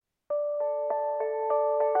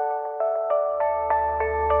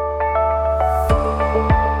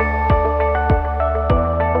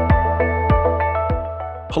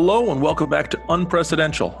Hello and welcome back to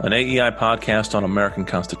Unprecedential, an AEI podcast on American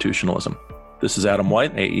constitutionalism. This is Adam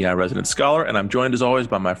White, AEI resident scholar, and I'm joined as always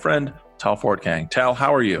by my friend, Tal Fortgang. Tal,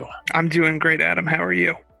 how are you? I'm doing great, Adam. How are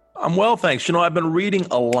you? I'm well, thanks. You know, I've been reading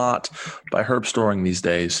a lot by Herb Storing these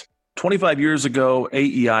days. 25 years ago,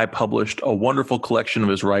 AEI published a wonderful collection of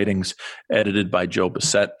his writings edited by Joe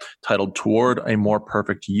Bessette titled Toward a More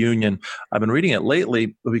Perfect Union. I've been reading it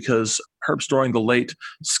lately because Herb Storing, the late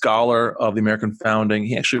scholar of the American founding,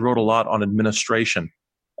 he actually wrote a lot on administration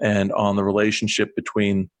and on the relationship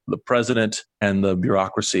between the president and the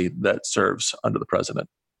bureaucracy that serves under the president.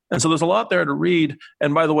 And so there's a lot there to read.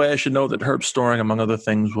 And by the way, I should note that Herb Storing, among other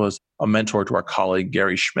things, was a mentor to our colleague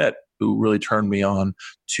Gary Schmidt, who really turned me on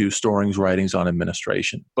to Storing's writings on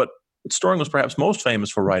administration. But what Storing was perhaps most famous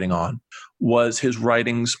for writing on was his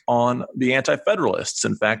writings on the Anti-Federalists.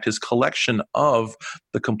 In fact, his collection of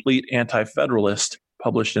The Complete Anti-Federalist,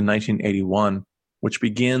 published in 1981, which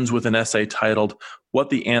begins with an essay titled, What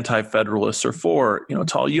the Anti-Federalists Are For. You know,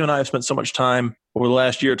 Tal, you and I have spent so much time over the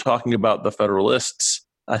last year talking about the Federalists.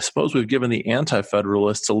 I suppose we've given the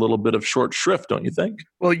Anti-Federalists a little bit of short shrift, don't you think?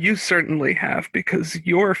 Well, you certainly have, because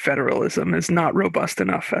your federalism is not robust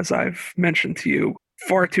enough, as I've mentioned to you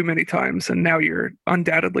far too many times, and now you're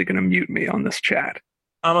undoubtedly going to mute me on this chat.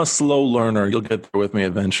 I'm a slow learner. You'll get there with me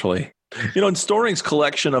eventually. You know, in Storing's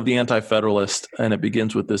collection of the Anti-Federalist, and it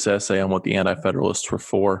begins with this essay on what the Anti-Federalists were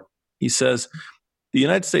for, he says, the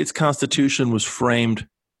United States Constitution was framed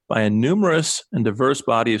by a numerous and diverse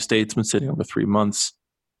body of statesmen sitting over 3 months,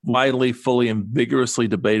 widely, fully, and vigorously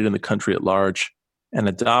debated in the country at large, and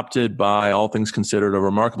adopted by, all things considered, a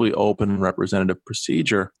remarkably open and representative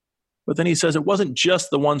procedure. But then he says it wasn't just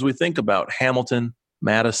the ones we think about, Hamilton,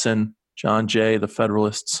 Madison, John Jay, the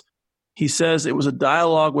Federalists. He says it was a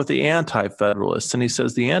dialogue with the Anti-Federalists, and he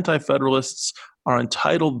says the Anti-Federalists are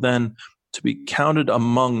entitled then to be counted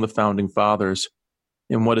among the Founding Fathers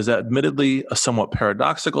in what is admittedly a somewhat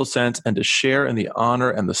paradoxical sense, and to share in the honor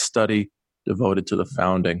and the study devoted to the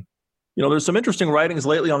founding. You know, there's some interesting writings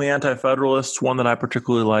lately on the Anti-Federalists. One that I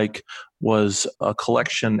particularly like was a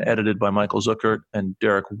collection edited by Michael Zuckert and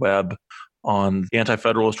Derek Webb on the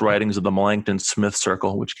Anti-Federalist writings of the Melanchthon Smith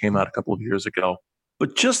Circle, which came out a couple of years ago.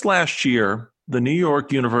 But just last year, the New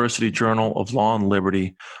York University Journal of Law and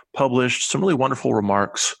Liberty published some really wonderful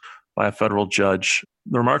remarks by a federal judge.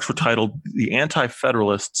 The remarks were titled, The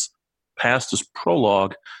Anti-Federalists Passed as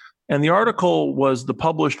Prologue. And the article was the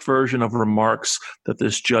published version of remarks that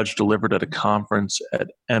this judge delivered at a conference at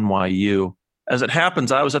NYU. As it happens,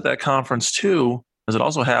 I was at that conference too. As it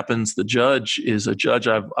also happens, the judge is a judge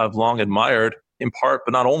I've long admired, in part,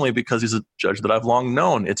 but not only because he's a judge that I've long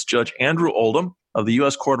known. It's Judge Andrew Oldham of the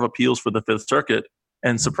U.S. Court of Appeals for the Fifth Circuit.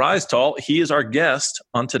 And surprise, Tal, he is our guest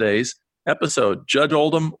on today's episode. Judge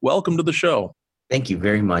Oldham, welcome to the show. Thank you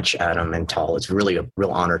very much, Adam and Tal. It's really a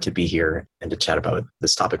real honor to be here and to chat about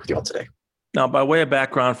this topic with you all today. Now, by way of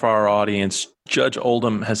background for our audience, Judge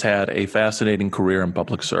Oldham has had a fascinating career in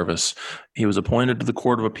public service. He was appointed to the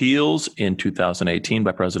Court of Appeals in 2018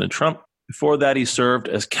 by President Trump. Before that, he served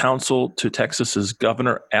as counsel to Texas's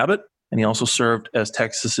Governor Abbott, and he also served as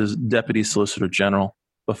Texas's Deputy Solicitor General.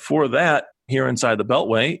 Before that, here inside the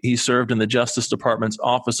Beltway, he served in the Justice Department's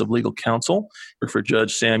Office of Legal Counsel for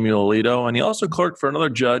Judge Samuel Alito, and he also clerked for another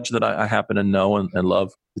judge that I happen to know and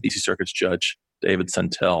love, the D.C. Circuit's Judge David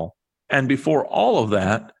Santel. And before all of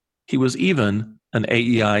that, he was even an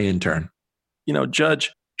AEI intern. You know,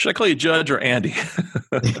 Judge, should I call you Judge or Andy?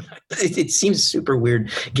 It seems super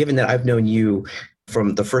weird, given that I've known you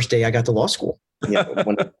from the first day I got to law school. You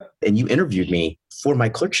know, and you interviewed me for my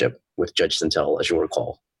clerkship with Judge Santel, as you'll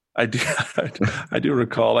recall. I do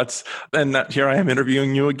recall. Here I am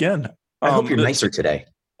interviewing you again. I hope you're nicer today.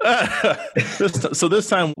 So this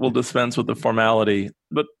time we'll dispense with the formality,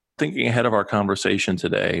 but thinking ahead of our conversation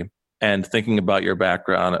today and thinking about your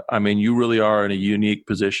background, I mean, you really are in a unique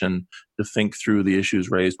position to think through the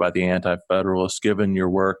issues raised by the Anti-Federalists, given your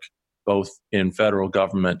work both in federal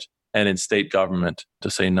government and in state government,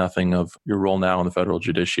 to say nothing of your role now in the federal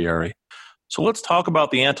judiciary. So let's talk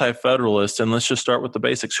about the Anti-Federalists, and let's just start with the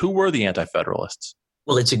basics. Who were the Anti-Federalists?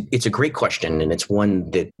 Well, it's a great question, and it's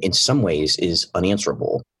one that in some ways is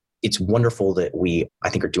unanswerable. It's wonderful that I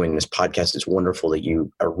think, are doing this podcast. It's wonderful that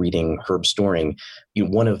you are reading Herb Storing.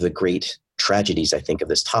 One of the great tragedies, I think, of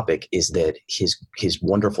this topic is that his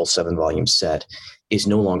wonderful 7-volume set is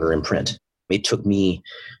no longer in print. It took me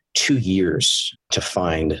 2 years to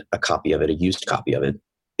find a copy of it, a used copy of it.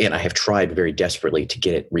 And I have tried very desperately to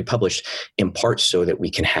get it republished, in part so that we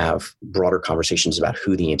can have broader conversations about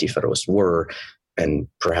who the Anti-Federalists were, and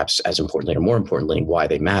perhaps as importantly or more importantly, why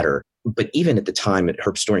they matter. But even at the time,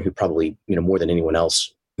 Herb Storing, who probably, more than anyone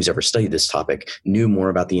else who's ever studied this topic knew more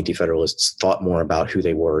about the Anti-Federalists, thought more about who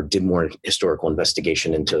they were, did more historical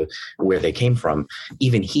investigation into where they came from,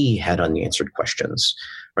 even he had unanswered questions,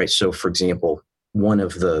 right? So, for example, one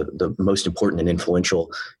of the most important and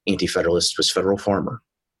influential Anti-Federalists was Federal Farmer.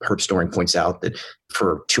 Herb Storing points out that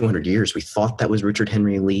for 200 years, we thought that was Richard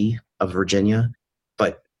Henry Lee of Virginia,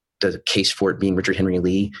 but the case for it being Richard Henry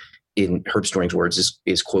Lee, in Herb Storing's words,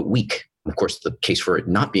 is quote, weak. Of course, the case for it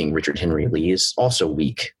not being Richard Henry Lee is also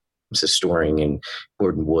weak. This is Storing and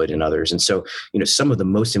Gordon Wood and others. And so, some of the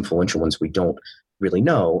most influential ones we don't really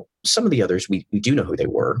know. Some of the others, we do know who they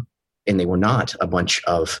were, and they were not a bunch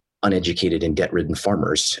of uneducated and debt-ridden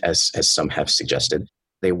farmers, as some have suggested.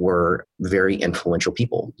 They were very influential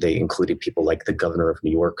people. They included people like the governor of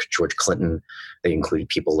New York, George Clinton. They included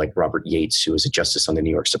people like Robert Yates, who was a justice on the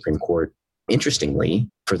New York Supreme Court. Interestingly,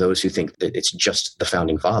 for those who think that it's just the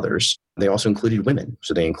founding fathers, they also included women.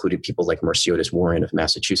 So they included people like Mercy Otis Warren of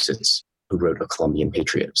Massachusetts, who wrote A Columbian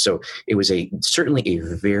Patriot. So it was certainly a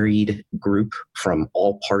varied group from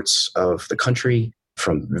all parts of the country,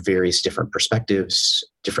 from various different perspectives,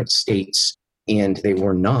 different states, and they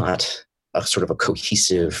were not a sort of a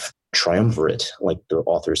cohesive triumvirate like the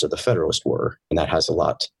authors of the Federalist were. And that has a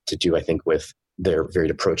lot to do, I think, with their varied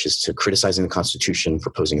approaches to criticizing the Constitution,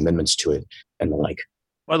 proposing amendments to it, and the like.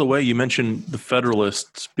 By the way, you mentioned the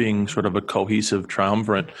Federalists being sort of a cohesive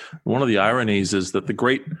triumvirate. One of the ironies is that the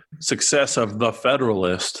great success of the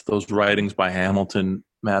Federalist, those writings by Hamilton,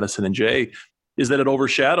 Madison, and Jay, is that it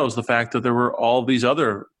overshadows the fact that there were all these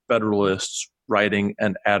other Federalists writing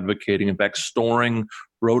and advocating. In fact, Storing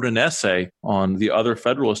wrote an essay on the other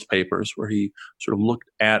Federalist papers where he sort of looked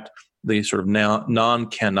at the sort of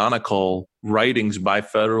non-canonical writings by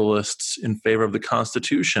Federalists in favor of the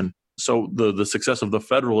Constitution. So the success of the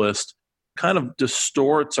Federalist kind of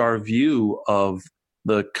distorts our view of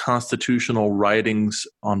the constitutional writings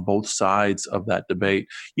on both sides of that debate.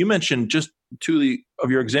 You mentioned just two of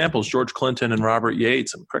your examples, George Clinton and Robert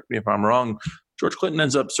Yates, and correct me if I'm wrong, George Clinton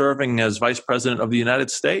ends up serving as vice president of the United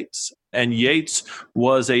States, and Yates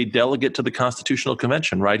was a delegate to the Constitutional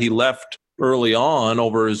Convention, right? He left early on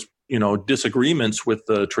over his disagreements with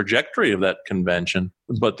the trajectory of that convention.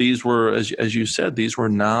 But these were, as you said, these were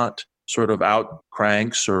not sort of out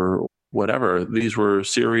cranks or whatever. These were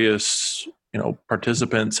serious,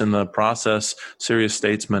 participants in the process, serious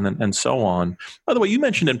statesmen, and so on. By the way, you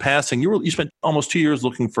mentioned in passing, you spent almost 2 years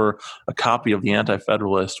looking for a copy of the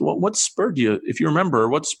Anti-Federalist. What spurred you, if you remember,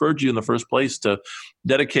 what spurred you in the first place to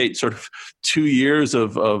dedicate sort of 2 years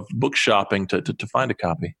of book shopping to find a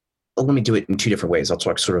copy? Well, let me do it in two different ways. I'll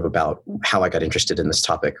talk sort of about how I got interested in this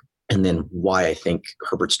topic, and then why I think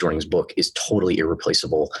Herbert Storing's book is totally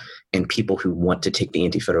irreplaceable, and people who want to take the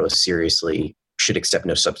Anti-Federalists seriously should accept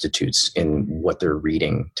no substitutes in what they're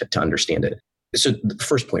reading to understand it. So the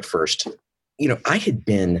first point first, I had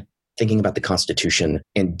been thinking about the Constitution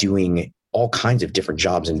and doing all kinds of different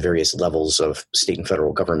jobs in various levels of state and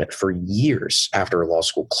federal government for years after law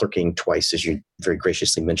school, clerking twice, as you very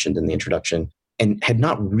graciously mentioned in the introduction, and had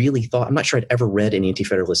not really thought, I'm not sure I'd ever read an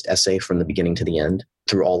Anti-Federalist essay from the beginning to the end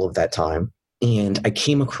through all of that time. And I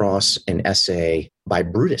came across an essay by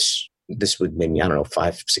Brutus. This would maybe,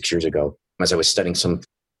 5-6 years ago, as I was studying some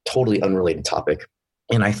totally unrelated topic.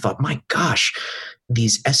 And I thought, my gosh,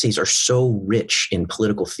 these essays are so rich in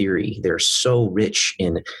political theory. They're so rich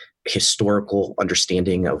in historical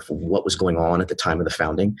understanding of what was going on at the time of the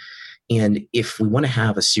founding. And if we want to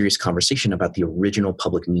have a serious conversation about the original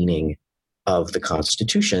public meaning of the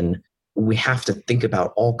Constitution, we have to think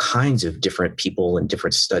about all kinds of different people and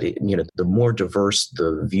different studies. The more diverse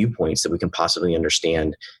the viewpoints that we can possibly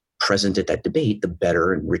understand present at that debate, the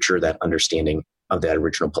better and richer that understanding of that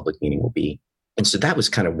original public meaning will be. And so that was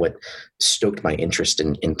kind of what stoked my interest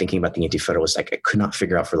in thinking about the Anti-Federalists. I could not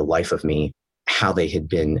figure out for the life of me how they had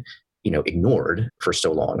been, ignored for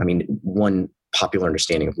so long. I mean, one popular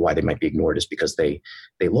understanding of why they might be ignored is because they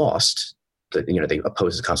lost. They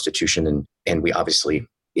opposed the Constitution, and we obviously,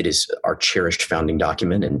 it is our cherished founding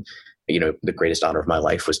document. And, the greatest honor of my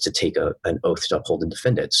life was to take an oath to uphold and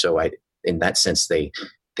defend it. So in that sense,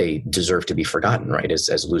 they deserve to be forgotten, right?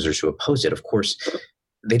 As losers who opposed it. Of course,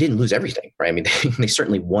 they didn't lose everything, right? I mean, they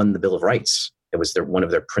certainly won the Bill of Rights. It was one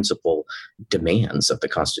of their principal demands of the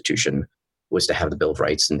Constitution was to have the Bill of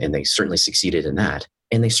Rights, and they certainly succeeded in that.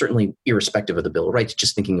 And they certainly, irrespective of the Bill of Rights,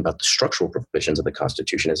 just thinking about the structural provisions of the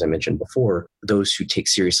Constitution, as I mentioned before, those who take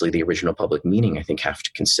seriously the original public meaning, I think, have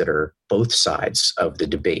to consider both sides of the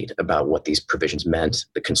debate about what these provisions meant,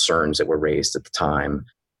 the concerns that were raised at the time,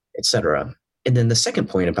 et cetera. And then the second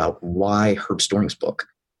point about why Herb Storing's book,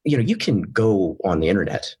 you can go on the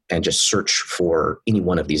internet and just search for any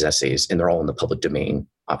one of these essays, and they're all in the public domain.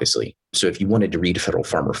 obviously. So if you wanted to read Federal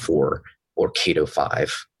Farmer 4 or Cato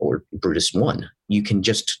 5 or Brutus 1, you can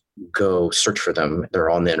just go search for them. They're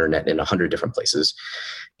on the internet in 100 different places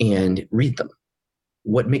and read them.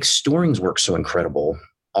 What makes Storing's work so incredible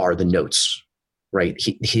are the notes, right?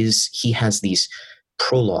 He has these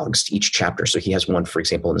prologues to each chapter. So he has one, for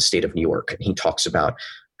example, in the state of New York, and he talks about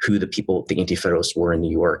who the people, the Anti-Federalists were in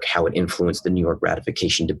New York, how it influenced the New York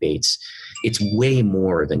ratification debates. It's way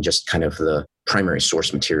more than just kind of the primary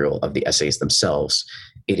source material of the essays themselves.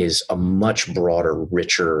 It is a much broader,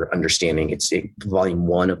 richer understanding. It's volume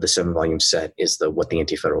 1 of the 7-volume set is what the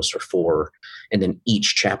Anti-Federalists are for. And then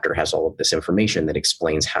each chapter has all of this information that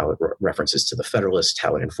explains how it references to the Federalists,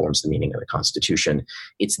 how it informs the meaning of the Constitution.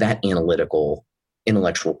 It's that analytical,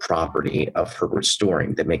 intellectual property of Herbert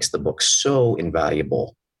Storing that makes the book so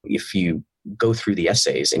invaluable. If you go through the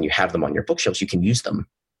essays and you have them on your bookshelves, you can use them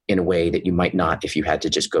in a way that you might not if you had to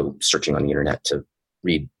just go searching on the internet to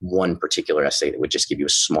read one particular essay that would just give you a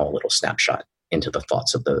small little snapshot into the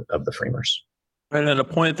thoughts of the framers. Right, and a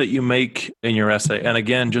point that you make in your essay, and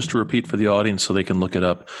again, just to repeat for the audience so they can look it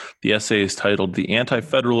up, the essay is titled The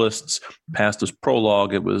Anti-Federalists, passed as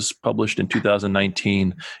prologue. It was published in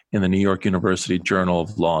 2019 in the New York University Journal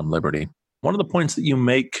of Law and Liberty. One of the points that you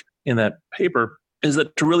make in that paper is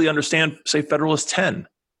that to really understand, say, Federalist 10,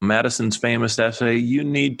 Madison's famous essay, you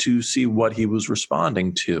need to see what he was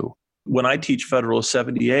responding to. When I teach Federalist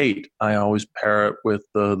 78, I always pair it with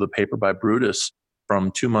the paper by Brutus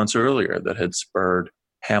from 2 months earlier that had spurred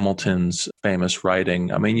Hamilton's famous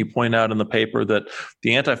writing. I mean, you point out in the paper that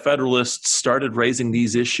the Anti-Federalists started raising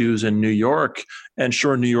these issues in New York, and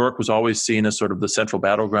sure, New York was always seen as sort of the central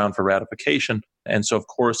battleground for ratification. And so, of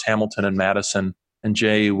course, Hamilton and Madison and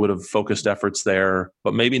Jay would have focused efforts there,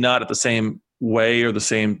 but maybe not at the same way or the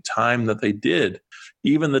same time that they did.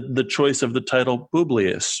 Even the choice of the title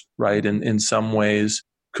Publius, right, in some ways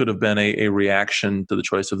could have been a reaction to the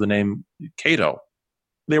choice of the name Cato.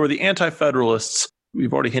 They were the Anti-Federalists.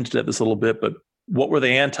 We've already hinted at this a little bit, but what were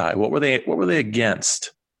they anti? What were they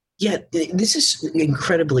against? Yeah, this is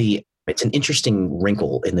it's an interesting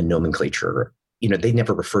wrinkle in the nomenclature. You know, they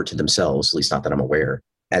never referred to themselves, at least not that I'm aware,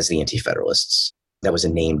 as the Anti-Federalists. That was a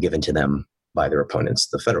name given to them by their opponents,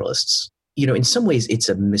 the Federalists. You know, in some ways, it's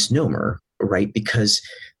a misnomer, right? Because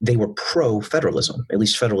they were pro-federalism, at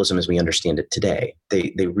least federalism as we understand it today.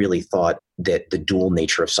 They really thought that the dual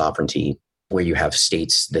nature of sovereignty, where you have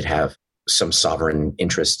states that have some sovereign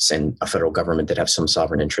interests and a federal government that have some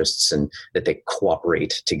sovereign interests, and that they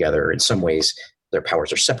cooperate together. In some ways, their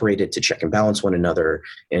powers are separated to check and balance one another,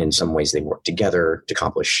 and in some ways, they work together to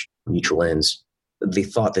accomplish mutual ends. They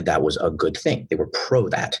thought that that was a good thing. They were pro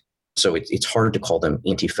that. So it's hard to call them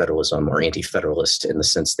anti-federalism or anti-federalist in the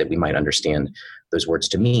sense that we might understand those words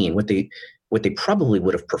to mean. What they probably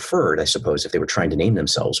would have preferred, I suppose, if they were trying to name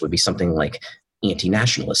themselves, would be something like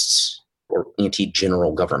anti-nationalists or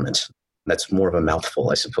anti-general government. That's more of a mouthful,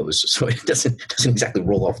 I suppose, so it doesn't exactly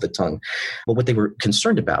roll off the tongue. But what they were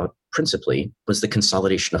concerned about, principally, was the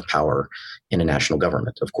consolidation of power in a national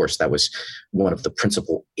government. Of course, that was one of the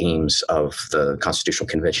principal aims of the Constitutional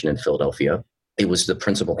Convention in Philadelphia. It was the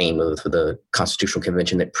principal aim of the Constitutional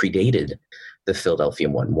Convention that predated the Philadelphia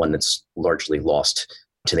one that's largely lost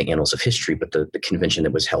to the annals of history, but the convention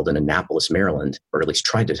that was held in Annapolis, Maryland, or at least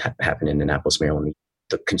tried to happen in Annapolis, Maryland.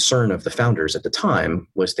 The concern of the founders at the time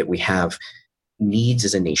was that we have needs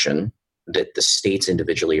as a nation that the states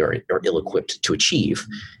individually are ill-equipped to achieve.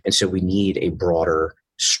 And so we need a broader,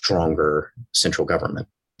 stronger central government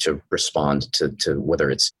to respond to whether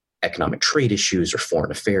it's economic trade issues or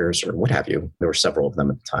foreign affairs or what have you. There were several of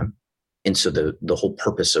them at the time. And so the whole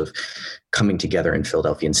purpose of coming together in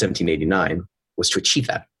Philadelphia in 1789 was to achieve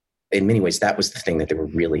that. In many ways, that was the thing that they were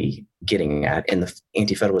really getting at. And the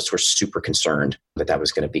Anti-Federalists were super concerned that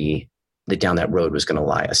was going to be, that down that road was going to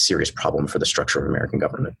lie a serious problem for the structure of American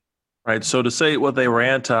government. Right. So to say what they were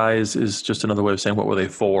anti is just another way of saying what were they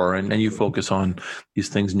for. And you focus on these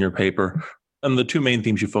things in your paper. And the two main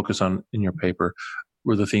themes you focus on in your paper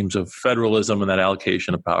were the themes of federalism and that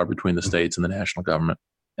allocation of power between the states and the national government.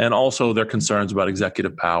 And also their concerns about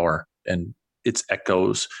executive power and its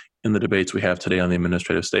echoes in the debates we have today on the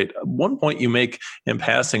administrative state. One point you make in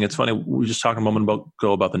passing, it's funny, we were just talking a moment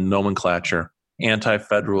ago about the nomenclature,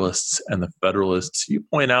 Anti-Federalists and the Federalists. You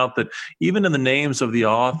point out that even in the names of the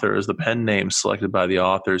authors, the pen names selected by the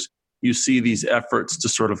authors, you see these efforts to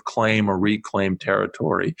sort of claim or reclaim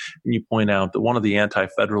territory. And you point out that one of the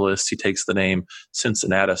Anti-Federalists, he takes the name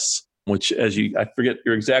Cincinnatus, which I forget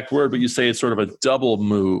your exact word, but you say it's sort of a double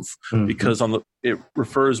move because it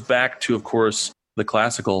refers back to, of course, the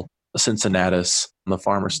classical Cincinnatus, the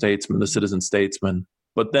farmer statesman, the citizen statesman.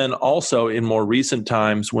 But then also in more recent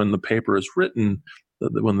times, when the paper is written,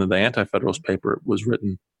 when the Anti-Federalist paper was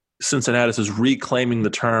written, Cincinnatus is reclaiming the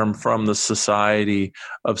term from the Society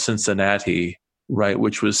of Cincinnati, right,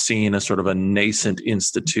 which was seen as sort of a nascent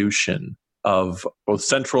institution of both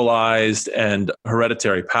centralized and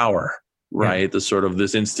hereditary power, right? Yeah. The sort of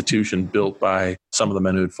this institution built by some of the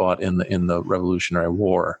men who had fought in the Revolutionary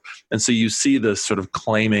War. And so you see this sort of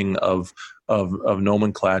claiming of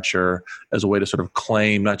nomenclature as a way to sort of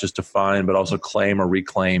claim, not just define, but also claim or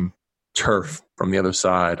reclaim turf from the other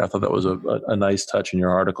side. I thought that was a nice touch in your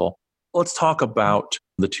article. Let's talk about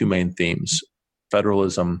the two main themes,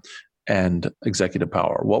 federalism and executive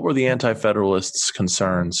power. What were the Anti-Federalists'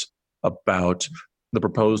 concerns about the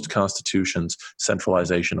proposed Constitution's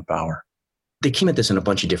centralization of power? They came at this in a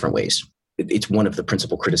bunch of different ways. It's one of the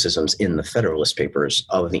principal criticisms in the Federalist Papers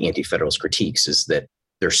of the Anti-Federalist critiques is that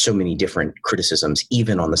there's so many different criticisms,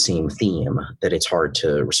 even on the same theme, that it's hard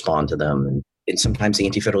to respond to them. And sometimes the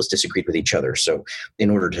Anti-Federalists disagreed with each other. So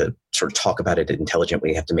in order to sort of talk about it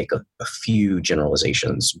intelligently, we have to make a few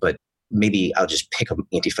generalizations. But maybe I'll just pick an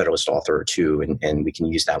Anti-Federalist author or two, and we can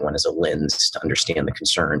use that one as a lens to understand the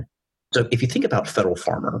concern. So if you think about Federal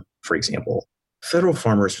Farmer, for example, Federal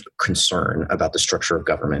Farmer's concern about the structure of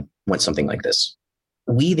government went something like this.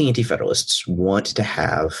 We, the Anti-Federalists, want to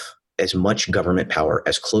have as much government power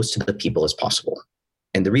as close to the people as possible.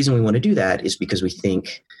 And the reason we want to do that is because we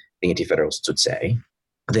think, the Anti-Federalists would say,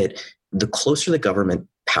 that the closer the government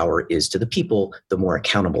power is to the people, the more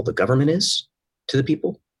accountable the government is to the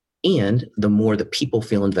people, and the more the people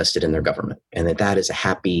feel invested in their government, and that is a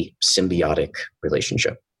happy, symbiotic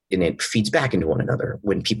relationship. And it feeds back into one another.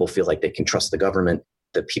 When people feel like they can trust the government,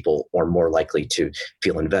 the people are more likely to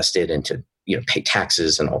feel invested and to pay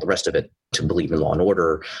taxes and all the rest of it, to believe in law and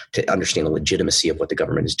order, to understand the legitimacy of what the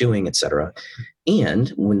government is doing, et cetera. And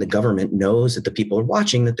when the government knows that the people are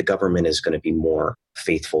watching, that the government is going to be more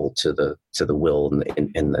faithful to the will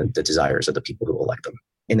and the desires of the people who elect them.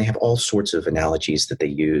 And they have all sorts of analogies that they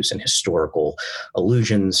use and historical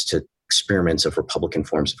allusions to experiments of Republican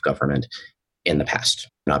forms of government in the past.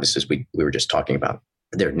 And obviously, as we were just talking about,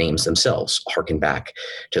 their names themselves harken back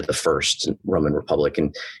to the first Roman Republic.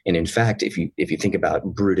 And in fact, if you think about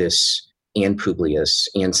Brutus and Publius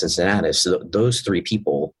and Cincinnatus, those three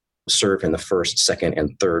people served in the first, second,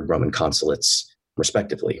 and third Roman consulates,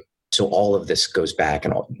 respectively. So all of this goes back,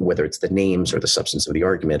 and whether it's the names or the substance of the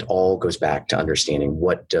argument, all goes back to understanding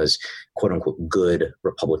what does quote unquote good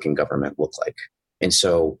Republican government look like. And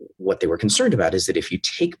so what they were concerned about is that if you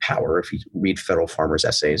take power, if you read Federal Farmer's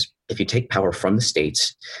essays, if you take power from the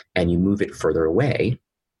states and you move it further away,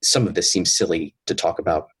 some of this seems silly to talk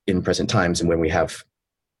about in present times and when we have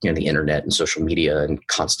the internet and social media and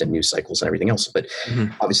constant news cycles and everything else. But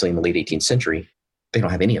obviously in the late 18th century, they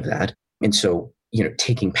don't have any of that. And so,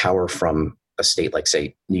 taking power from a state like,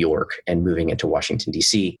 say, New York and moving it to Washington,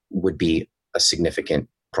 D.C. would be a significant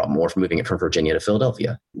problem, or if moving it from Virginia to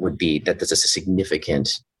Philadelphia would be that there's a significant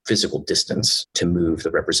physical distance to move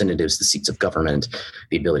the representatives, the seats of government,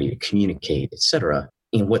 the ability to communicate, et cetera.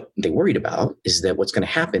 And what they worried about is that what's going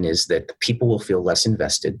to happen is that the people will feel less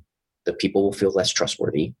invested, the people will feel less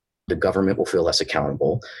trustworthy, the government will feel less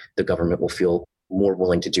accountable, the government will feel more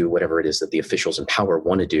willing to do whatever it is that the officials in power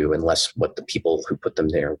want to do and less what the people who put them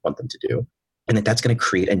there want them to do. And that's going to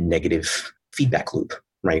create a negative feedback loop,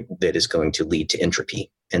 right, that is going to lead to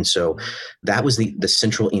entropy. And so that was the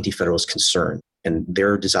central Anti-Federalist concern. And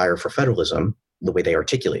their desire for federalism, the way they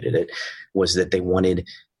articulated it, was that they wanted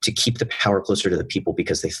to keep the power closer to the people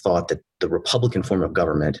because they thought that the Republican form of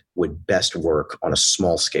government would best work on a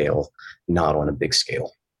small scale, not on a big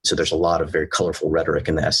scale. So there's a lot of very colorful rhetoric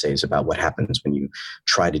in the essays about what happens when you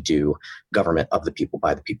try to do government of the people,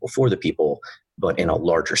 by the people, for the people, but in a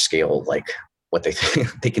larger scale, like what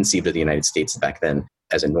they conceived of the United States back then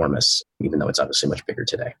as enormous, even though it's obviously much bigger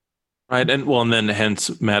today. Right. And then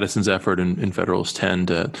hence Madison's effort in Federalist 10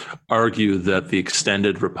 to argue that the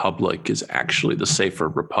extended republic is actually the safer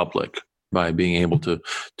republic by being able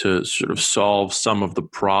to sort of solve some of the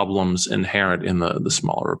problems inherent in the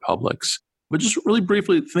smaller republics. But just really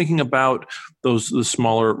briefly thinking about the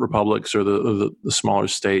smaller republics or the smaller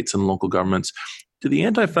states and local governments, do the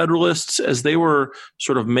Anti-Federalists, as they were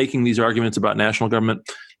sort of making these arguments about national government,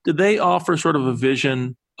 did they offer sort of a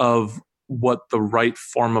vision of what the right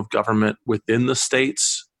form of government within the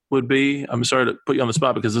states would be? I'm sorry to put you on the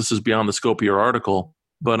spot because this is beyond the scope of your article,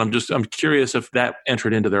 but I'm curious if that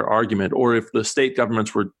entered into their argument or if the state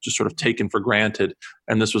governments were just sort of taken for granted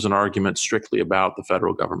and this was an argument strictly about the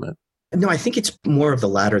federal government. No, I think it's more of the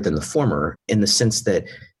latter than the former in the sense that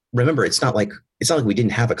remember, it's not like we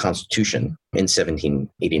didn't have a constitution in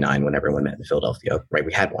 1789 when everyone met in Philadelphia, right?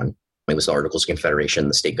 We had one. It was the Articles of Confederation.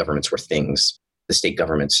 The state governments were things. The state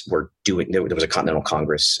governments were doing, there was a Continental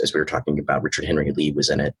Congress, as we were talking about. Richard Henry Lee was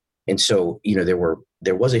in it. And so,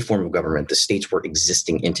 there was a form of government. The states were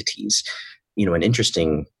existing entities. An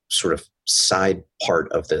interesting sort of side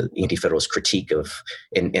part of the anti-federalist critique of,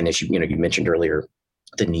 and as you mentioned earlier,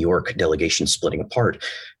 the New York delegation splitting apart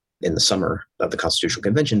in the summer of the Constitutional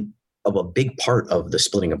Convention, a big part of the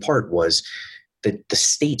splitting apart was that the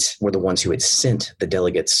states were the ones who had sent the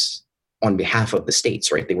delegates on behalf of the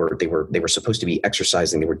states, right? They were supposed to be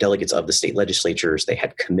exercising. They were delegates of the state legislatures. They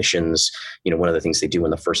had commissions. One of the things they do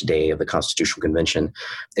on the first day of the Constitutional Convention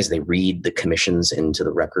is they read the commissions into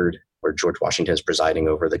the record where George Washington is presiding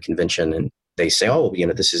over the convention. And they say,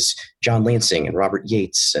 this is John Lansing and Robert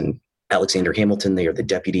Yates and Alexander Hamilton. They are the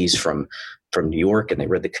deputies from New York, and they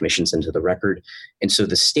read the commissions into the record. And so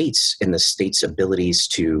the states and the states' abilities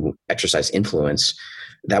to exercise influence,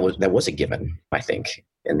 that was a given, I think,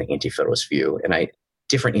 in the anti-federalist view. And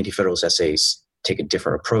different anti-federalist essays take a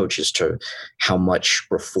different approach as to how much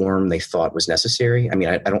reform they thought was necessary. I mean,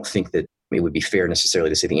 I don't think that it would be fair necessarily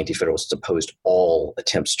to say the anti-federalists opposed all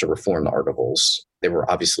attempts to reform the Articles. There were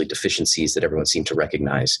obviously deficiencies that everyone seemed to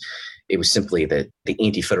recognize. It was simply that the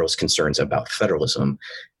anti-federalist concerns about federalism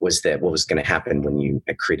was that what was going to happen when you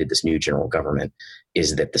had created this new general government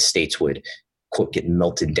is that the states would, quote, get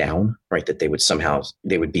melted down, right? That they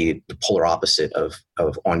would be the polar opposite of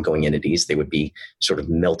ongoing entities. They would be sort of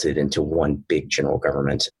melted into one big general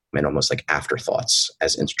government and almost like afterthoughts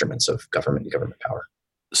as instruments of government and government power.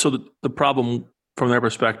 So the problem from their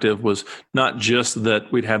perspective was not just that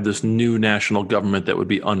we'd have this new national government that would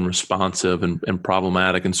be unresponsive and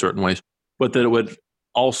problematic in certain ways, but that it would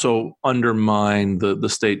also undermine the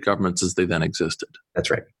state governments as they then existed. That's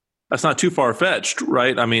right. That's not too far-fetched,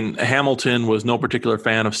 right? I mean, Hamilton was no particular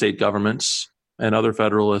fan of state governments, and other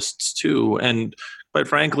Federalists too. And quite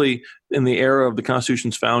frankly, in the era of the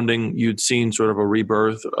Constitution's founding, you'd seen sort of a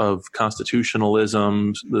rebirth of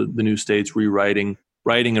constitutionalism, the new states writing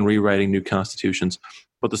and rewriting new constitutions.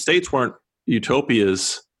 But the states weren't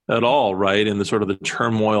utopias at all, right? In the sort of the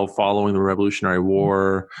turmoil following the Revolutionary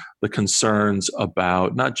War, the concerns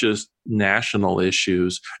about not just national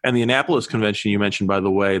issues, and the Annapolis Convention you mentioned, by the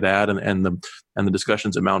way, that and the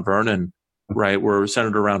discussions at Mount Vernon, right, were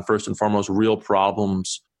centered around first and foremost real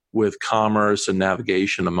problems with commerce and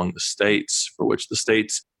navigation among the states, for which the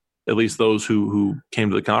states, at least those who came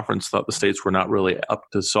to the conference, thought the states were not really up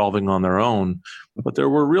to solving on their own. But there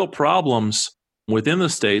were real problems within the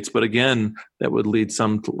states, but again, that would lead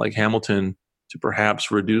some like Hamilton to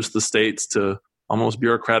perhaps reduce the states to almost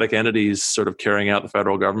bureaucratic entities sort of carrying out the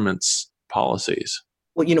federal government's policies.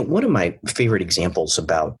 Well, one of my favorite examples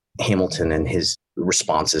about Hamilton and his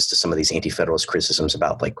responses to some of these anti-federalist criticisms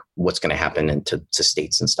about like what's going to happen to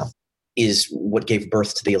states and stuff is what gave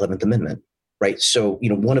birth to the 11th Amendment, right? So,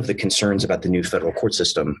 one of the concerns about the new federal court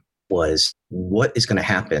system was what is going to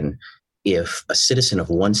happen if a citizen of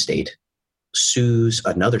one state sues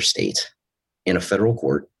another state in a federal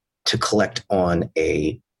court to collect on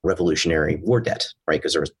a Revolutionary War debt, right?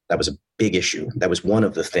 Because that was a big issue. That was one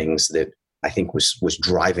of the things that I think was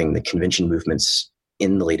driving the convention movements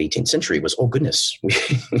in the late 18th century was, oh goodness,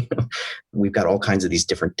 we've got all kinds of these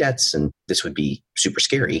different debts, and this would be super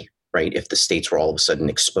scary, right? If the states were all of a sudden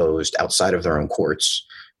exposed outside of their own courts,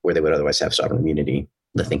 where they would otherwise have sovereign immunity.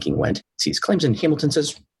 The thinking went, see these claims, and Hamilton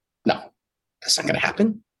says, no, that's not going to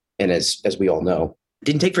happen. And as we all know, it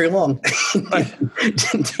didn't take very long.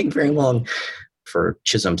 Didn't take very long for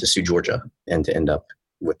Chisholm to sue Georgia and to end up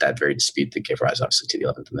with that very dispute that gave rise, obviously, to the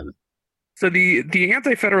 11th Amendment. So the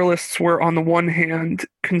anti-federalists were, on the one hand,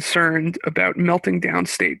 concerned about melting down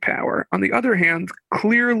state power. On the other hand,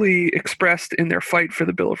 clearly expressed in their fight for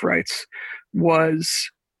the Bill of Rights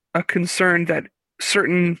was a concern that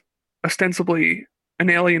certain ostensibly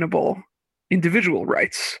inalienable individual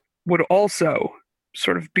rights would also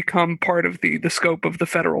sort of become part of the scope of the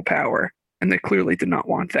federal power, and they clearly did not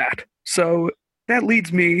want that. So that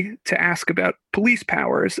leads me to ask about police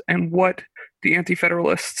powers and what the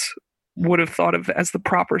anti-federalists would have thought of as the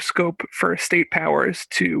proper scope for state powers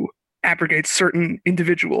to abrogate certain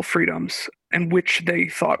individual freedoms, and which they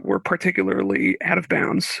thought were particularly out of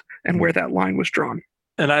bounds, and where that line was drawn.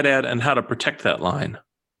 And I'd add, and how to protect that line.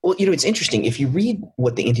 Well, it's interesting. If you read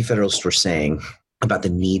what the anti-federalists were saying about the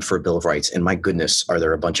need for a Bill of Rights, and my goodness, are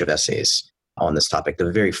there a bunch of essays on this topic.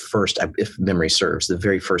 The very first, if memory serves, the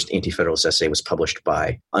very first anti-federalist essay was published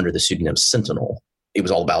under the pseudonym Sentinel. It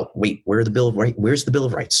was all about, where's the Bill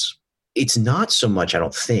of Rights? It's not so much, I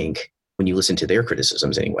don't think, when you listen to their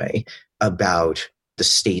criticisms anyway, about the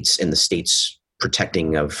states and the states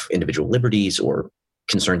protecting of individual liberties or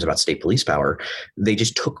concerns about state police power, they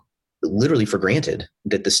just took literally for granted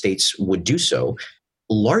that the states would do so,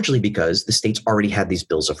 largely because the states already had these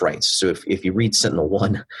bills of rights. So if you read Sentinel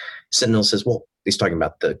 1, Sentinel says, well, he's talking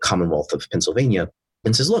about the Commonwealth of Pennsylvania,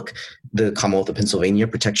 and says, look, the Commonwealth of Pennsylvania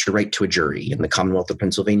protects your right to a jury, and the Commonwealth of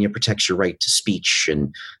Pennsylvania protects your right to speech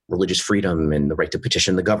and religious freedom and the right to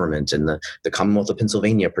petition the government, and the Commonwealth of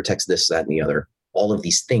Pennsylvania protects this, that, and the other. All of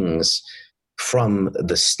these things from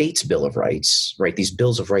the state's Bill of Rights, right? These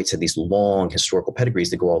bills of rights had these long historical pedigrees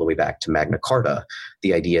that go all the way back to Magna Carta.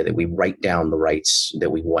 The idea that we write down the rights that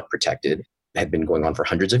we want protected had been going on for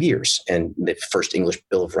hundreds of years. And the first English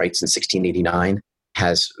Bill of Rights in 1689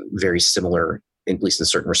 has very similar, at least in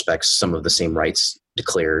certain respects, some of the same rights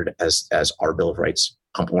declared as our Bill of Rights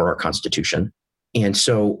or our Constitution. And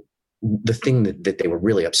so the thing that they were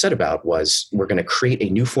really upset about was, we're going to create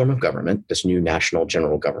a new form of government, this new national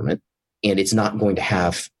general government, and it's not going to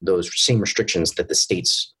have those same restrictions that the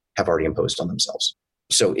states have already imposed on themselves.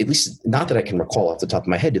 So at least, not that I can recall off the top of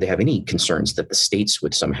my head, do they have any concerns that the states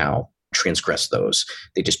would somehow transgress those?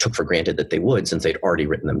 They just took for granted that they would, since they'd already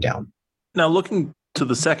written them down. Now, looking to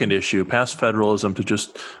the second issue, past federalism to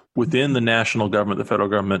just within the national government, the federal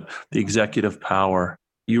government, the executive power.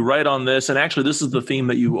 You write on this, and actually this is the theme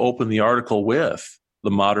that you open the article with,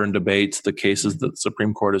 the modern debates, the cases that the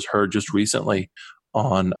Supreme Court has heard just recently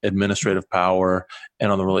on administrative power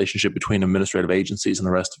and on the relationship between administrative agencies and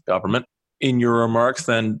the rest of government. In your remarks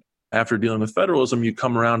then, after dealing with federalism, you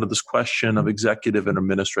come around to this question of executive and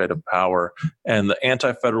administrative power and the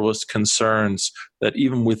anti-federalist concerns that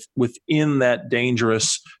even within that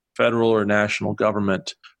dangerous federal or national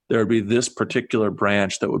government, there would be this particular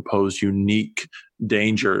branch that would pose unique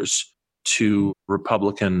dangers to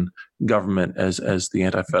Republican government as the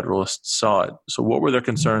anti-federalists saw it. So what were their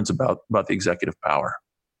concerns about the executive power?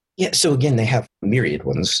 Yeah, so again, they have myriad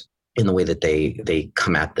ones in the way that they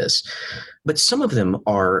come at this. But some of them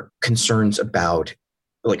are concerns about,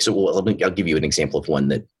 I'll give you an example of one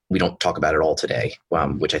that we don't talk about at all today,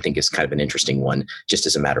 which I think is kind of an interesting one, just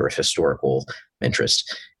as a matter of historical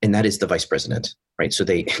interest. And that is the vice president, right? So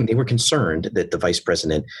they were concerned that the vice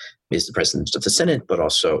president is the president of the Senate, but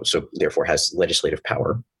also, so therefore has legislative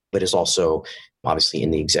power, but is also obviously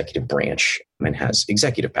in the executive branch and has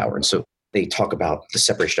executive power. And so they talk about the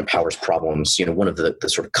separation of powers problems. One of the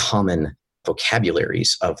sort of common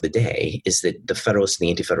vocabularies of the day is that the Federalists and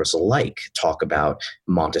the Anti-Federalists alike talk about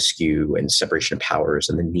Montesquieu and separation of powers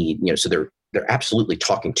and the need, so they're absolutely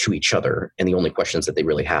talking to each other. And the only questions that they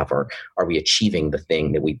really have are we achieving the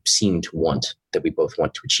thing that we seem to want, that we both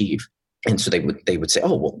want to achieve? And so they would say,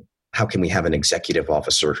 oh, well, how can we have an executive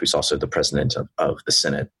officer who's also the president of the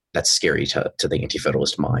Senate? That's scary to the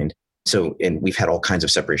Anti-Federalist mind. So, and we've had all kinds of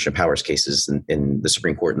separation of powers cases in the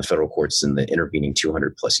Supreme Court and the federal courts in the intervening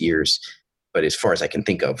 200 plus years. But as far as I can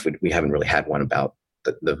think of, we haven't really had one about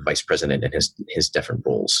the vice president and his different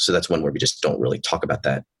roles. So that's one where we just don't really talk about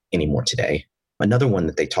that anymore today. Another one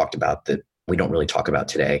that they talked about that we don't really talk about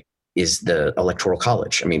today is the Electoral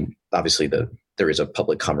College. I mean, obviously there is a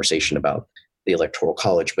public conversation about the Electoral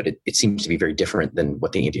College, but it seems to be very different than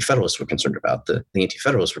what the Anti-Federalists were concerned about. The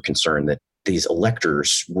Anti-Federalists were concerned that these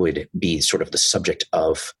electors would be sort of the subject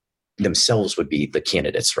of themselves, would be the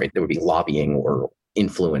candidates, right? There would be lobbying or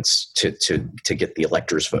influence to get the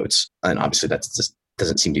electors' votes. And obviously that just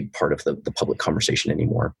doesn't seem to be part of the public conversation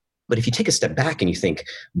anymore. But if you take a step back and you think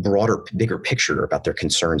broader, bigger picture about their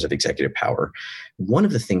concerns of executive power, one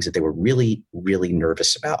of the things that they were really, really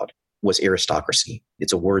nervous about was aristocracy.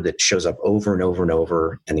 It's a word that shows up over and over and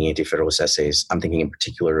over in the Anti-Federalist essays. I'm thinking in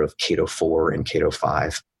particular of Cato 4 and Cato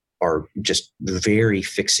 5 are just very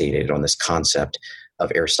fixated on this concept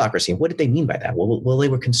of aristocracy. And what did they mean by that? Well, they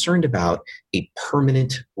were concerned about a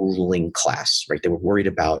permanent ruling class, right? They were worried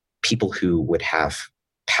about people who would have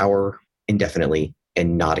power indefinitely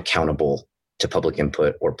and not accountable to public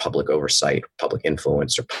input or public oversight, public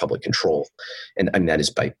influence or public control. And that is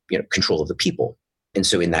by control of the people. And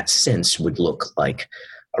so in that sense would look like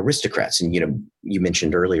aristocrats. And you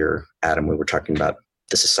mentioned earlier, Adam, we were talking about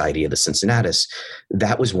the Society of the Cincinnatus.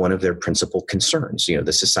 That was one of their principal concerns.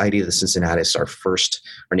 The Society of the Cincinnatus, our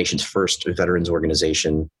nation's first veterans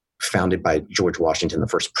organization, founded by George Washington, the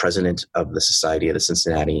first president of the Society of the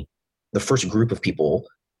Cincinnati, the first group of people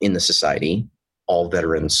in the society, all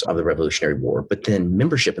veterans of the Revolutionary War, but then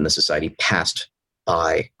membership in the society passed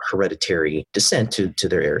by hereditary descent to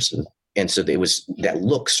their heirs. And so that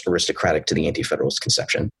looks aristocratic to the Anti-Federalist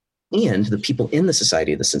conception. And the people in the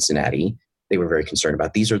Society of the Cincinnati, they were very concerned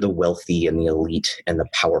about. These are the wealthy and the elite and the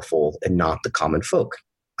powerful and not the common folk.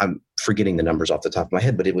 I'm forgetting the numbers off the top of my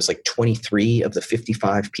head, but it was like 23 of the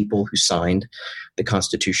 55 people who signed the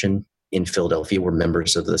Constitution in Philadelphia were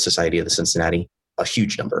members of the Society of the Cincinnati, a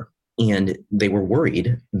huge number. And they were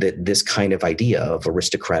worried that this kind of idea of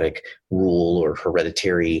aristocratic rule or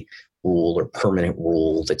hereditary rule or permanent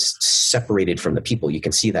rule that's separated from the people, you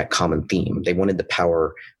can see that common theme. They wanted the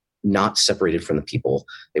power not separated from the people.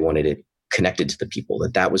 They wanted it connected to the people,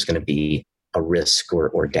 that was going to be a risk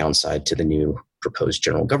or downside to the new proposed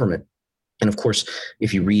general government. And of course,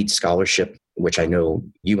 if you read scholarship, which I know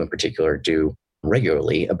you in particular do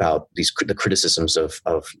regularly, about the criticisms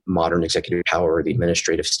of modern executive power, or the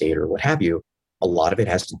administrative state, or what have you, a lot of it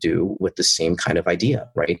has to do with the same kind of idea,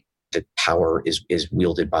 right? That power is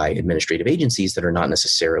wielded by administrative agencies that are not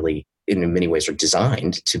necessarily, in many ways, are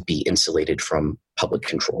designed to be insulated from public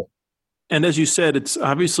control. And as you said, it's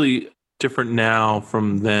obviously different now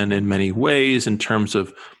from then in many ways, in terms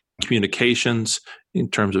of communications, in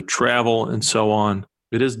terms of travel, and so on.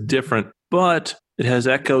 It is different, but it has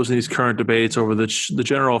echoes in these current debates over the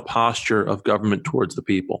general posture of government towards the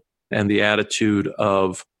people and the attitude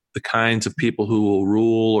of the kinds of people who will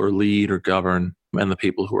rule or lead or govern and the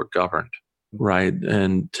people who are governed, right?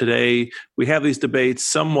 And today we have these debates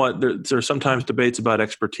somewhat. There are sometimes debates about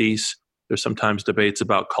expertise. There's sometimes debates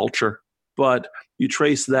about culture. But you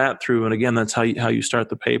trace that through, and again, that's how you start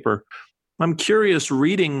the paper. I'm curious,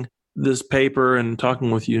 reading this paper and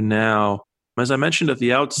talking with you now, as I mentioned at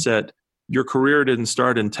the outset, your career didn't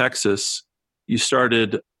start in Texas. You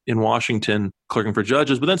started in Washington clerking for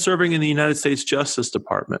judges, but then serving in the United States Justice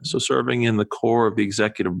Department, so serving in the core of the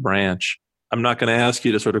executive branch. I'm not going to ask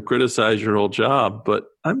you to sort of criticize your old job, but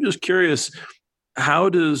I'm just curious, how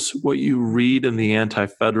does what you read in the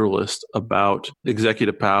Anti-Federalist about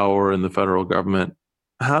executive power and the federal government,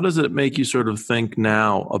 how does it make you sort of think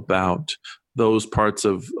now about those parts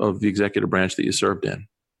of the executive branch that you served in?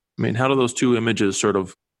 I mean, how do those two images sort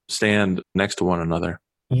of stand next to one another?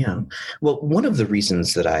 Yeah. Well, one of the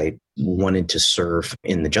reasons that I wanted to serve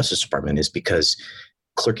in the Justice Department is because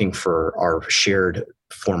clerking for our shared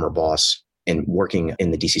former boss and working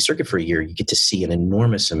in the DC Circuit for a year, you get to see an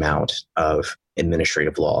enormous amount of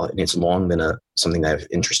administrative law. And it's long been something that I've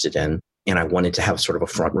interested in. And I wanted to have sort of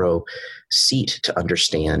a front row seat to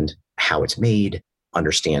understand how it's made,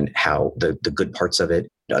 understand how the good parts of it,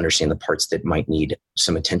 to understand the parts that might need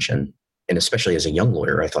some attention. And especially as a young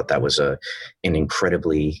lawyer, I thought that was an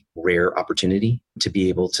incredibly rare opportunity to be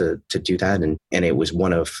able to do that. And it was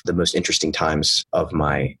one of the most interesting times of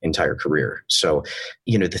my entire career. So,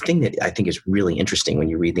 the thing that I think is really interesting when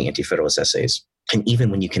you read the Anti-Federalist essays, and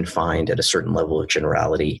even when you can find at a certain level of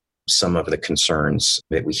generality some of the concerns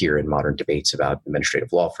that we hear in modern debates about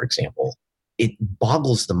administrative law, for example, it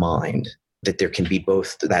boggles the mind that there can be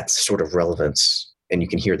both that sort of relevance, and you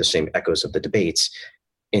can hear the same echoes of the debates,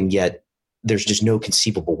 and yet there's just no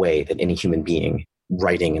conceivable way that any human being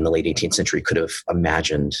writing in the late 18th century could have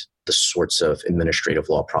imagined the sorts of administrative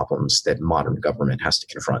law problems that modern government has to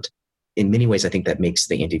confront. In many ways, I think that makes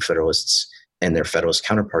the Anti-Federalists and their Federalist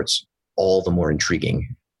counterparts all the more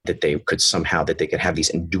intriguing, that they could have these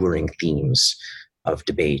enduring themes of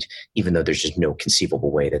debate, even though there's just no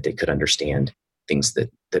conceivable way that they could understand things that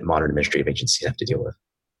modern administrative agencies have to deal with.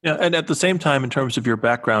 Yeah, and at the same time, in terms of your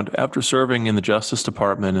background, after serving in the Justice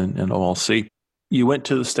Department and OLC, you went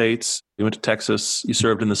to the States, you went to Texas, you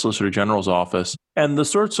served in the Solicitor General's office, and the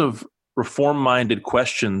sorts of reform-minded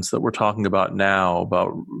questions that we're talking about now,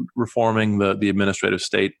 about reforming the administrative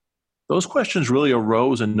state, those questions really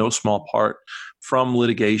arose in no small part from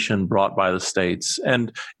litigation brought by the states. And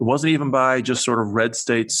it wasn't even by just sort of red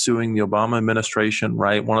states suing the Obama administration,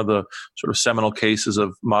 right? One of the sort of seminal cases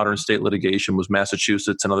of modern state litigation was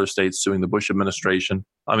Massachusetts and other states suing the Bush administration.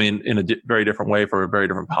 I mean, in a very different way for a very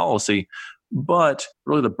different policy, but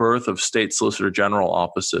really the birth of state solicitor general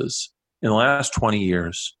offices in the last 20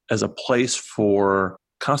 years as a place for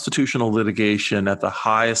constitutional litigation at the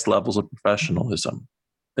highest levels of professionalism,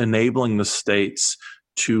 enabling the states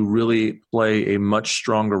to really play a much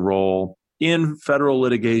stronger role in federal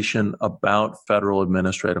litigation about federal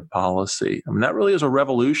administrative policy. I mean, that really is a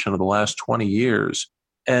revolution of the last 20 years.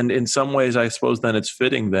 And in some ways, I suppose then it's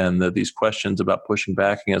fitting then that these questions about pushing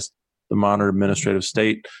back against the modern administrative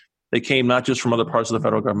state, they came not just from other parts of the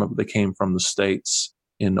federal government, but they came from the states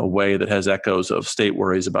in a way that has echoes of state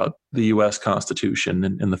worries about the U.S. Constitution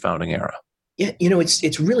in the founding era. Yeah,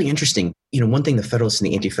 it's really interesting. One thing the Federalists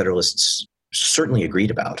and the Anti-Federalists certainly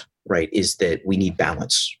agreed about, right, is that we need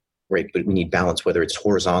balance, right? But we need balance, whether it's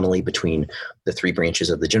horizontally between the three branches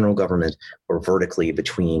of the general government or vertically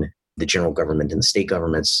between the general government and the state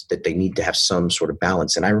governments, that they need to have some sort of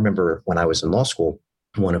balance. And I remember when I was in law school,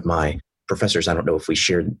 one of my professors, I don't know if we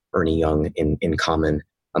shared Ernie Young in common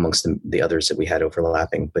amongst the others that we had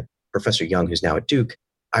overlapping, but Professor Young, who's now at Duke,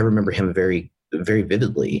 I remember him very, very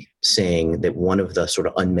vividly saying that one of the sort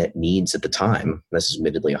of unmet needs at the time, this is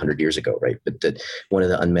admittedly 100 years ago, right? But that one of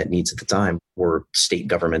the unmet needs at the time were state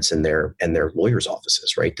governments and their lawyers'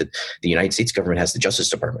 offices, right? That the United States government has the Justice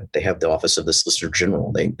Department. They have the Office of the Solicitor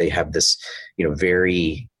General. They have this,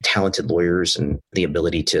 very talented lawyers and the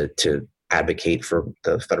ability to advocate for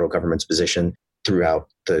the federal government's position. Throughout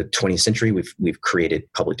the 20th century, we've created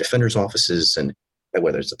public defenders' offices, and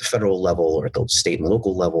whether it's at the federal level or at the state and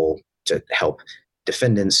local level, to help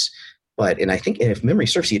defendants. And I think, if memory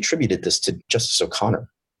serves, he attributed this to Justice O'Connor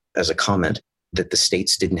as a comment that the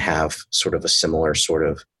states didn't have sort of a similar sort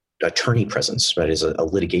of attorney presence, right, as a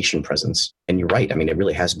litigation presence. And you're right. I mean, it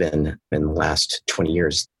really has been in the last 20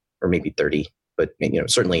 years or maybe 30, but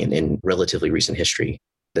certainly in relatively recent history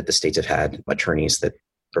that the states have had attorneys that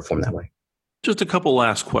perform that way. Just a couple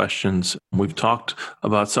last questions. We've talked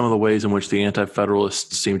about some of the ways in which the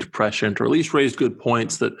Anti-Federalists seemed prescient, or at least raised good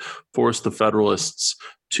points that forced the Federalists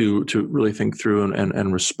to really think through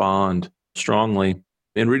and respond strongly.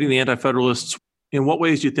 In reading the Anti-Federalists, in what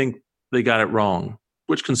ways do you think they got it wrong?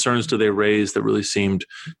 Which concerns do they raise that really seemed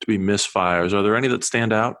to be misfires? Are there any that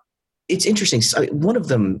stand out? It's interesting. One of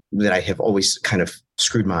them that I have always kind of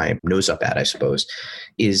screwed my nose up at, I suppose,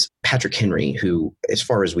 is Patrick Henry, who, as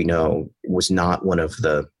far as we know, was not one of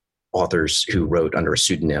the authors who wrote under a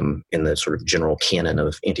pseudonym in the sort of general canon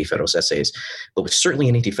of anti-federalist essays, but was certainly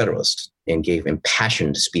an anti-federalist and gave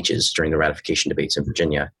impassioned speeches during the ratification debates in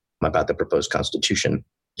Virginia about the proposed Constitution.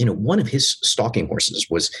 One of his stalking horses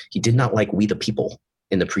was he did not like "we the people"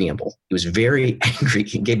 in the preamble. He was very angry.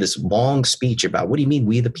 He gave this long speech about, what do you mean,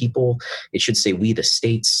 we the people? It should say we the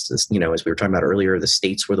states. As we were talking about earlier, the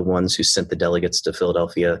states were the ones who sent the delegates to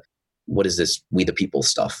Philadelphia. What is this we the people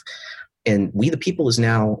stuff? And we the people is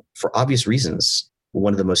now, for obvious reasons,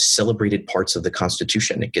 one of the most celebrated parts of the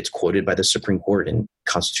Constitution. It gets quoted by the Supreme Court in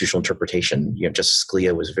constitutional interpretation. Justice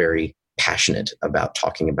Scalia was very passionate about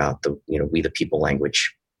talking about the, we the people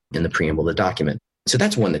language in the preamble of the document. So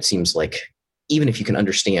that's one that seems like, even if you can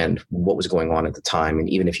understand what was going on at the time, and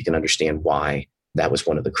even if you can understand why that was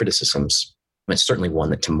one of the criticisms, it's certainly one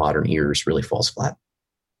that to modern ears really falls flat.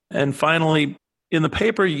 And finally, in the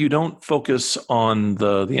paper, you don't focus on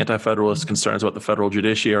the Anti-Federalist concerns about the federal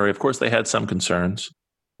judiciary. Of course, they had some concerns.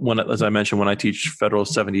 As I mentioned, when I teach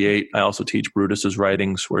Federalist 78, I also teach Brutus's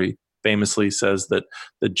writings, where he famously says that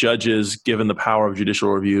the judges, given the power of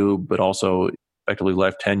judicial review, but also effectively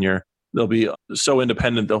life tenure, they'll be so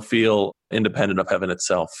independent, they'll feel independent of heaven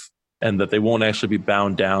itself, and that they won't actually be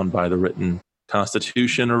bound down by the written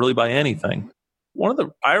Constitution or really by anything. One of the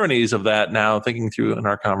ironies of that now, thinking through in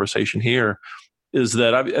our conversation here, is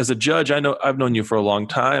that as a judge, I've known you for a long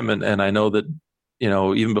time, and I know that,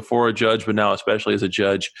 even before a judge, but now especially as a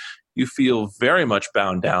judge, you feel very much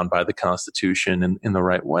bound down by the Constitution in the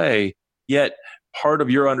right way. Yet part of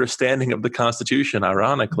your understanding of the Constitution,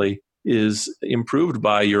 ironically, is improved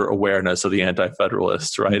by your awareness of the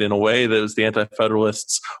Anti-Federalists, right? In a way, there's the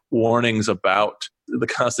Anti-Federalists' warnings about the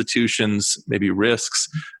Constitution's maybe risks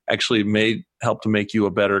actually may help to make you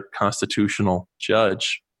a better constitutional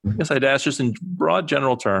judge. I guess I'd ask, just in broad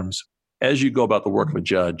general terms, as you go about the work of a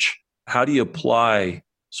judge, how do you apply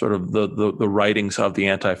sort of the writings of the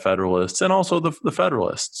Anti-Federalists and also the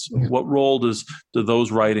Federalists? What role do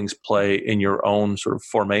those writings play in your own sort of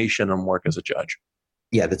formation and work as a judge?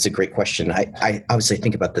 Yeah, that's a great question. I obviously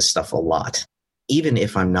think about this stuff a lot. Even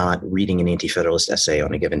if I'm not reading an Anti-Federalist essay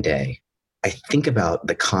on a given day, I think about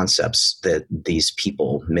the concepts that these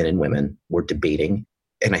people, men and women, were debating.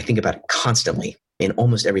 And I think about it constantly in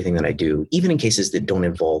almost everything that I do, even in cases that don't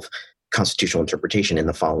involve constitutional interpretation, in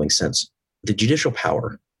the following sense. The judicial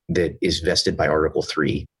power that is vested by Article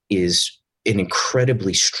 3 is an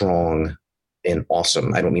incredibly strong and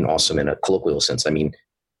awesome, I don't mean awesome in a colloquial sense, I mean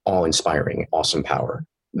awe-inspiring, awesome power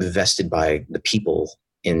vested by the people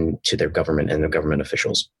into their government and their government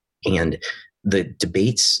officials. And the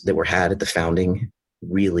debates that were had at the founding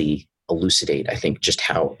really elucidate, I think, just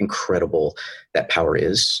how incredible that power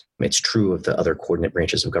is. It's true of the other coordinate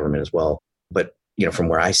branches of government as well. But, from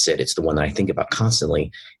where I sit, it's the one that I think about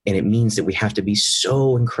constantly. And it means that we have to be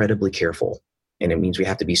so incredibly careful. And it means we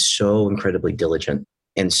have to be so incredibly diligent.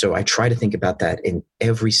 And so I try to think about that in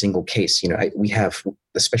every single case. We have,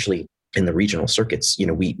 especially in the regional circuits,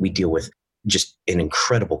 we deal with just an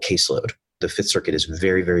incredible caseload. The Fifth Circuit is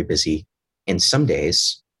very, very busy. And some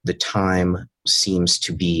days the time seems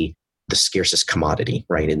to be the scarcest commodity,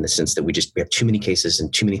 right? In the sense that we have too many cases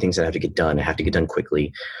and too many things that have to get done. I have to get done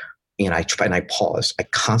quickly. And I pause. I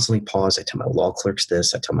constantly pause. I tell my law clerks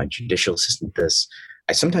this. I tell my judicial assistant this.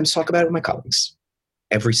 I sometimes talk about it with my colleagues.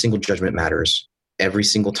 Every single judgment matters. Every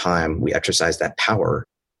single time we exercise that power,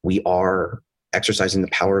 we are exercising the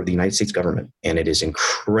power of the United States government. And it is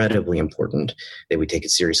incredibly important that we take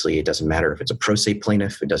it seriously. It doesn't matter if it's a pro se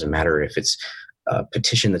plaintiff. It doesn't matter if it's a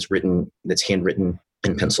petition that's handwritten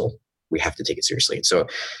in pencil. We have to take it seriously. And so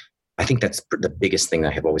I think that's the biggest thing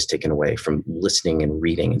I have always taken away from listening and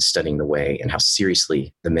reading and studying the way, and how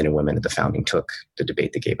seriously the men and women at the founding took the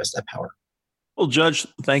debate that gave us that power. Well, Judge,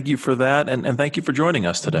 thank you for that. And thank you for joining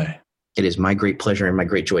us today. It is my great pleasure and my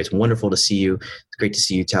great joy. It's wonderful to see you. It's great to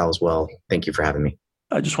see you, Tal, as well. Thank you for having me.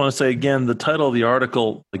 I just want to say again, the title of the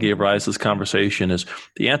article that gave rise to this conversation is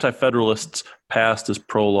The Anti-Federalists' Past as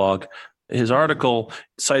Prologue. His article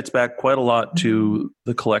cites back quite a lot to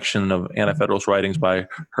the collection of Anti-Federalist writings by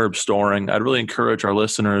Herb Storing. I'd really encourage our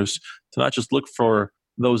listeners to not just look for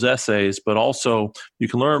those essays, but also you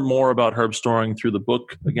can learn more about Herb Storing through the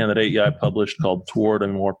book, again, that AEI published called Toward a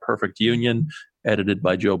More Perfect Union, edited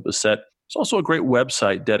by Joe Bassett. It's also a great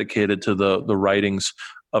website dedicated to the writings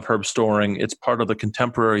of Herb Storing. It's part of the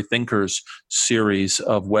Contemporary Thinkers series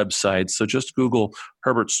of websites. So just Google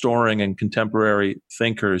Herbert Storing and Contemporary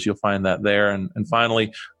Thinkers. You'll find that there. And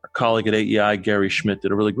finally, our colleague at AEI, Gary Schmidt,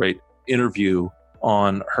 did a really great interview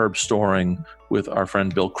on Herb Storing with our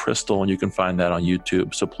friend Bill Kristol, and you can find that on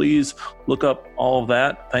YouTube. So please look up all of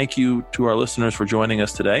that. Thank you to our listeners for joining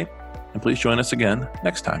us today, and please join us again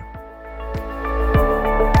next time.